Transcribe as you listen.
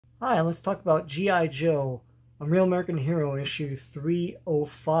Hi, let's talk about G.I. Joe, A Real American Hero, issue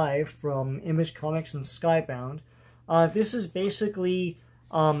 305 from Image Comics and Skybound. This is basically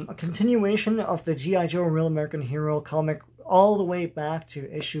a continuation of the G.I. Joe, A Real American Hero comic all the way back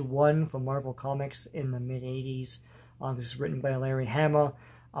to issue 1 from Marvel Comics in the mid-80s. This is written by Larry Hama.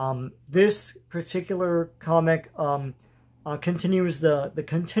 This particular comic continues the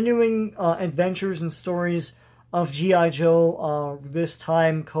continuing adventures and stories of G.I. Joe. This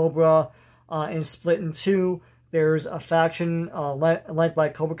time Cobra is split in two. There's a faction led by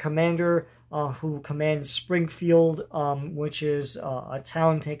Cobra Commander who commands Springfield, which is a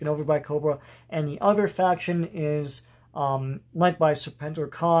town taken over by Cobra, and the other faction is led by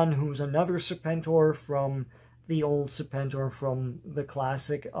Serpentor Khan, who's another Serpentor from the old Serpentor from the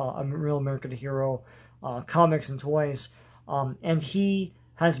classic Real American Hero comics and toys. And he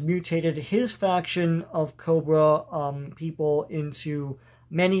has mutated his faction of Cobra people into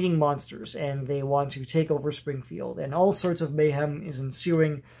man-eating monsters, and they want to take over Springfield. And all sorts of mayhem is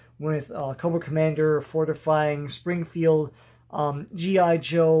ensuing with Cobra Commander fortifying Springfield, G.I.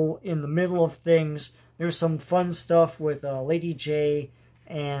 Joe in the middle of things. There's some fun stuff with Lady J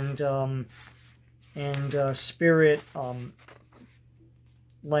and Spirit,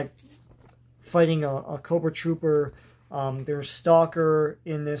 like fighting a Cobra Trooper. There's Stalker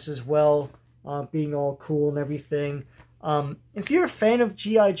in this as well, being all cool and everything. If you're a fan of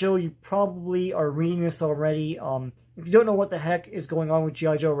G.I. Joe, you probably are reading this already. If you don't know what the heck is going on with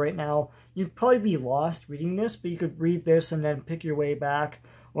G.I. Joe right now, you'd probably be lost reading this, but you could read this and then pick your way back,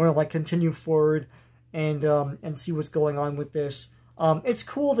 or like continue forward and see what's going on with this. It's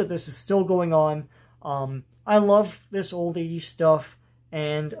cool that this is still going on. I love this old 80s stuff.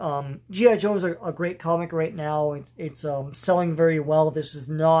 And G.I. Joe is a great comic right now. It's selling very well. This is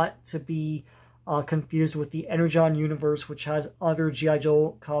not to be confused with the Energon universe, which has other G.I.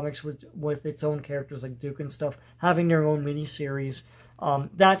 Joe comics with its own characters like Duke and stuff, having their own miniseries.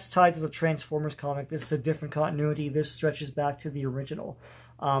 That's tied to the Transformers comic. This is a different continuity. This stretches back to the original.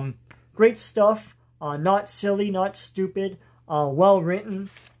 Great stuff. Not silly, not stupid. Well written.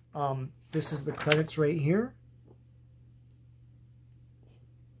 This is the credits right here.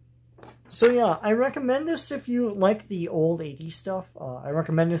 So yeah, I recommend this if you like the old 80s stuff. I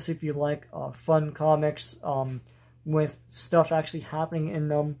recommend this if you like fun comics with stuff actually happening in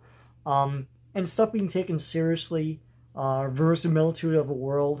them, and stuff being taken seriously, verisimilitude of a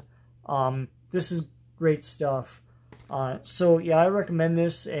world. This is great stuff. So yeah, I recommend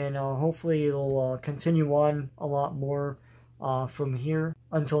this, and hopefully it'll continue on a lot more from here.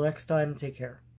 Until next time, take care.